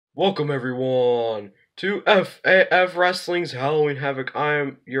Welcome everyone to FAF Wrestling's Halloween Havoc. I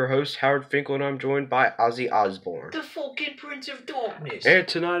am your host, Howard Finkel, and I'm joined by Ozzy Osbourne. The fucking Prince of Darkness. And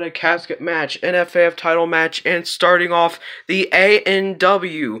tonight a casket match, an FAF title match, and starting off the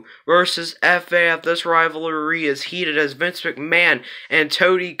ANW versus FAF. This rivalry is heated as Vince McMahon and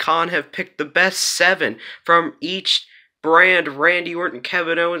Tony Khan have picked the best 7 from each brand. Randy Orton,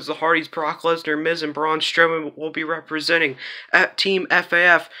 Kevin Owens, the Hardys, Brock Lesnar, Miz, and Braun Strowman will be representing Team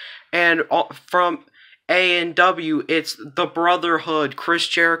FAF. And from ANW, it's the Brotherhood, Chris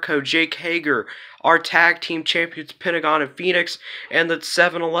Jericho, Jake Hager, our tag team champions, Pentagon and Phoenix, and the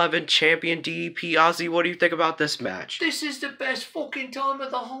 7-Eleven champion, DDP. Ozzy, what do you think about this match? This is the best fucking time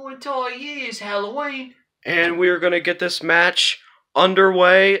of the whole entire year, is Halloween. And we are going to get this match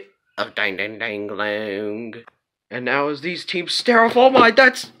underway. Oh, dang, dang, dang, dang. And now as these teams stare off, oh my,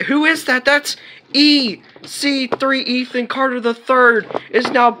 who is that? That's EC3, Ethan Carter III, is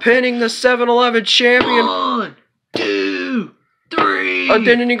now pinning the 7-Eleven champion. 1, 2, 3.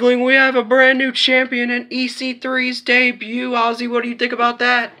 Identically, we have a brand new champion in EC3's debut. Ozzy, what do you think about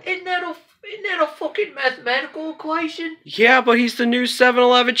that? Isn't that a fucking mathematical equation? Yeah, but he's the new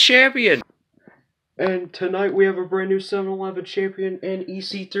 7-Eleven champion. And tonight we have a brand new 7-Eleven champion in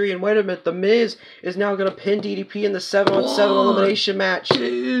EC3. And wait a minute, The Miz is now going to pin DDP in the 7-on-7 elimination match.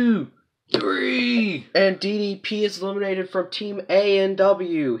 2, 3. And DDP is eliminated from Team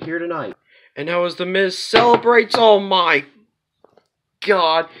ANW here tonight. And now as The Miz celebrates, oh my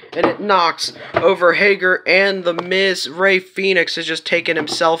God, and it knocks over Hager and The Miz. Ray Phoenix has just taken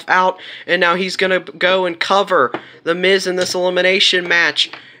himself out, and now he's going to go and cover The Miz in this elimination match.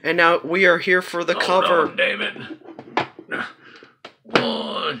 And now we are here for the cover. On, damn it.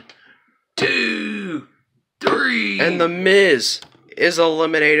 1, 2, 3. And The Miz is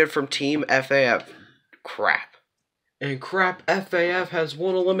eliminated from Team FAF. Crap. And crap, FAF has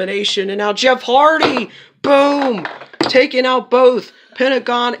one elimination, and now Jeff Hardy, boom, taking out both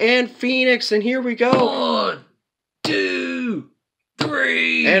Pentagon and Phoenix, and here we go. 1, 2,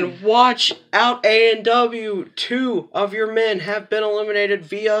 3. And watch out, ANW. 2 of your men have been eliminated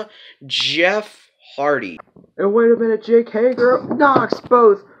via Jeff Hardy. And wait a minute, Jake Hager knocks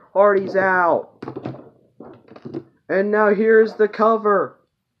both Hardys out. And now here's the cover.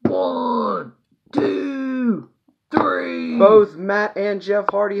 1, 2, 3. Both Matt and Jeff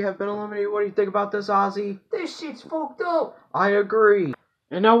Hardy have been eliminated. What do you think about this, Ozzy? This shit's fucked up. I agree.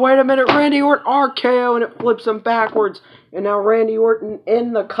 And now wait a minute, Randy Orton RKO, and it flips him backwards. And now Randy Orton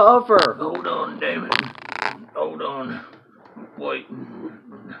in the cover. Hold on, damn it. Hold on. Wait.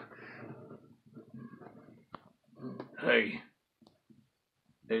 Hey.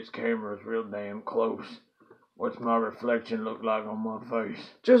 This camera's real damn close. What's my reflection look like on my face?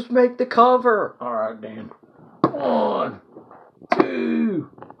 Just make the cover. Alright, then. 1, 2,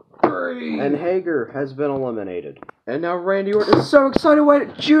 3. And Hager has been eliminated. And now Randy Orton is so excited.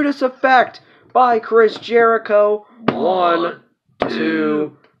 Wait, Judas Effect by Chris Jericho. 1,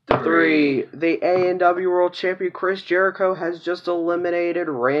 2, 3. The ANW World Champion Chris Jericho has just eliminated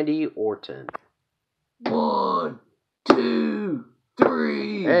Randy Orton. 1, 2,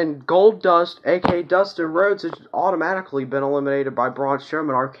 3. And Goldust, aka Dustin Rhodes, has automatically been eliminated by Braun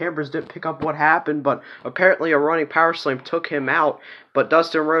Strowman. Our cameras didn't pick up what happened, but apparently a running power slam took him out. But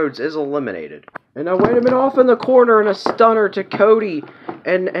Dustin Rhodes is eliminated. And now wait a minute, off in the corner, and a stunner to Cody.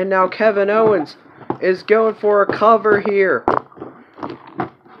 And now Kevin Owens is going for a cover here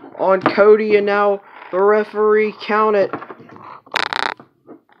on Cody, and now the referee count it.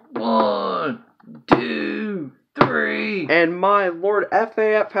 1, 2, 3. And my lord,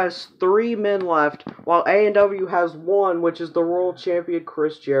 FAF has 3 men left, while ANW has 1, which is the world champion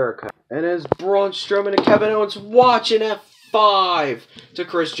Chris Jericho. And as Braun Strowman and Kevin Owens watch an F5 to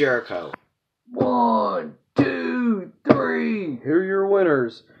Chris Jericho. 1, 2, 3. Here are your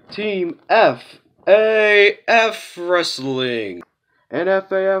winners, Team FAF Wrestling. And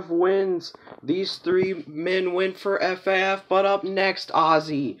FAF wins. These 3 men win for FAF, but up next,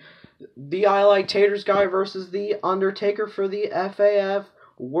 Ozzy, the I Like Taters guy versus the Undertaker for the FAF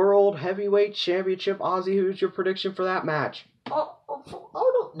World Heavyweight Championship. Ozzy, who's your prediction for that match? I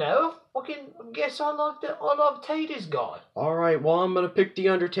don't know. I guess I love Tater's guy. Alright, well, I'm going to pick the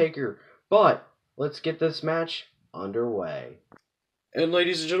Undertaker. But let's get this match underway. And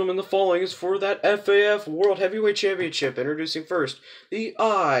ladies and gentlemen, the following is for that FAF World Heavyweight Championship. Introducing first, the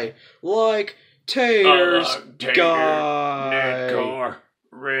I Like Taters guy. Nedcar,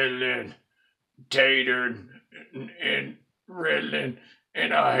 Riddlin, Tater, and Riddlin,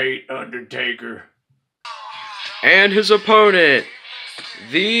 and I hate Undertaker. And his opponent,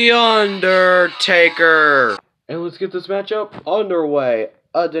 the Undertaker. And let's get this matchup underway.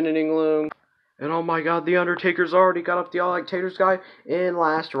 Ding-a-ding-a-loong. And oh my god, The Undertaker's already got up the All Taters guy in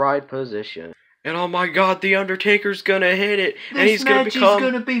last ride position. And oh my god, The Undertaker's gonna hit it. And he's gonna become... This match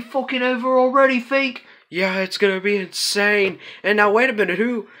is gonna be fucking over already, Fake. Yeah, it's gonna be insane. And now wait a minute,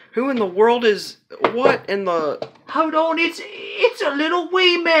 who in the world is... What in the... Hold on, it's a little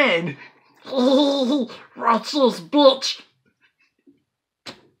wee man. Russell's bitch.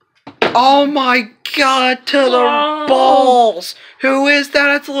 Oh my god, to the balls! Who is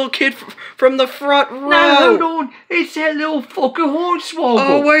that? It's a little kid from the front row. No, hold on. It's that little fucker Hornswoggle.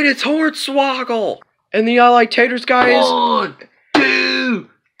 Oh wait, it's Hornswoggle. And the All Taters guy is... 1, 2,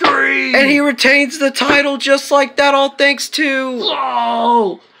 3. And he retains the title just like that, all thanks to...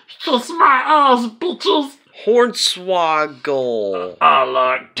 Oh, kiss my ass, bitches. Hornswoggle. I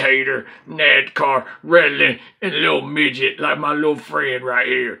like Tater, Nadcar, Redlin, and little midget like my little friend right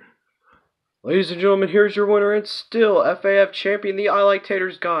here. Ladies and gentlemen, here's your winner and still FAF champion, the I Like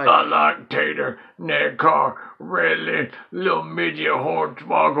Taters guy. I like Tater, Nadcar, Redlin, little midget,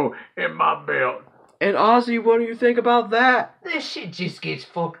 Hornswoggle, and my belt. And Ozzy, what do you think about that? This shit just gets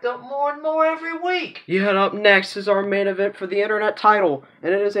fucked up more and more every week. Yeah, and up next is our main event for the internet title,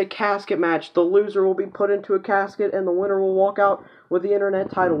 and it is a casket match. The loser will be put into a casket, and the winner will walk out with the internet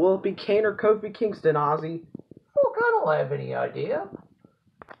title. Will it be Kane or Kofi Kingston, Ozzy? Fuck, I don't have any idea.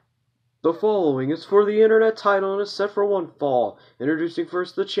 The following is for the internet title and is set for one fall. Introducing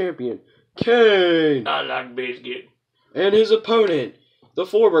first the champion, Kane. I like biscuit. And his opponent, the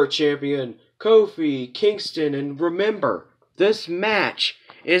former champion, Kofi Kingston. And remember, this match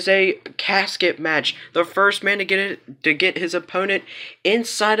is a casket match. The first man to get his opponent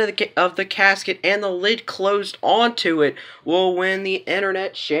inside of the casket and the lid closed onto it will win the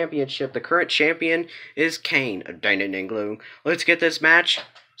internet championship. The current champion is Kane. Ding-a-ding-a-loong. Let's get this match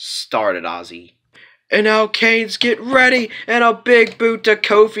started, Ozzy. And now Kane's get ready, and a big boot to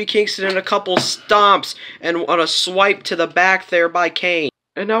Kofi Kingston and a couple stomps and on a swipe to the back there by Kane.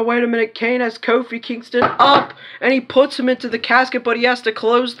 And now wait a minute, Kane has Kofi Kingston up, and he puts him into the casket, but he has to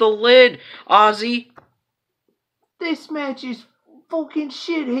close the lid, Ozzy. This match is fucking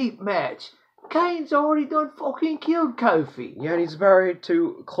shit heap match. Kane's already done fucking killed Kofi. Yeah, and he's ready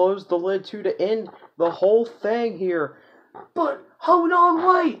to close the lid to end the whole thing here. But hold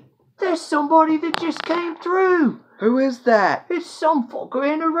on, wait. There's somebody that just came through. Who is that? It's some fucker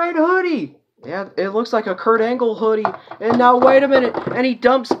in a red hoodie. Yeah, it looks like a Kurt Angle hoodie. And now wait a minute, and he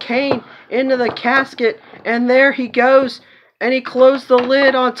dumps Kane into the casket, and there he goes, and he closed the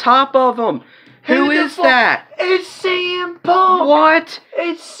lid on top of him. Who is that? It's CM Punk. What?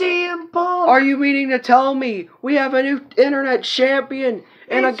 It's CM Punk. Are you meaning to tell me we have a new internet champion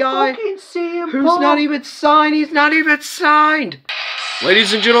and a guy who's not even signed? He's not even signed.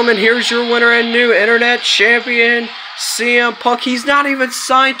 Ladies and gentlemen, here's your winner and new internet champion, CM Punk. He's not even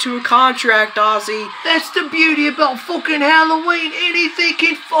signed to a contract, Ozzy. That's the beauty about fucking Halloween. Anything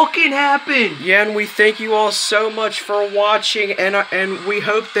can fucking happen. Yeah, and we thank you all so much for watching, and we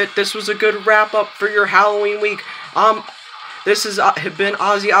hope that this was a good wrap-up for your Halloween week. This has been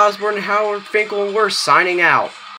Ozzy Osbourne and Howard Finkel, and we're signing out.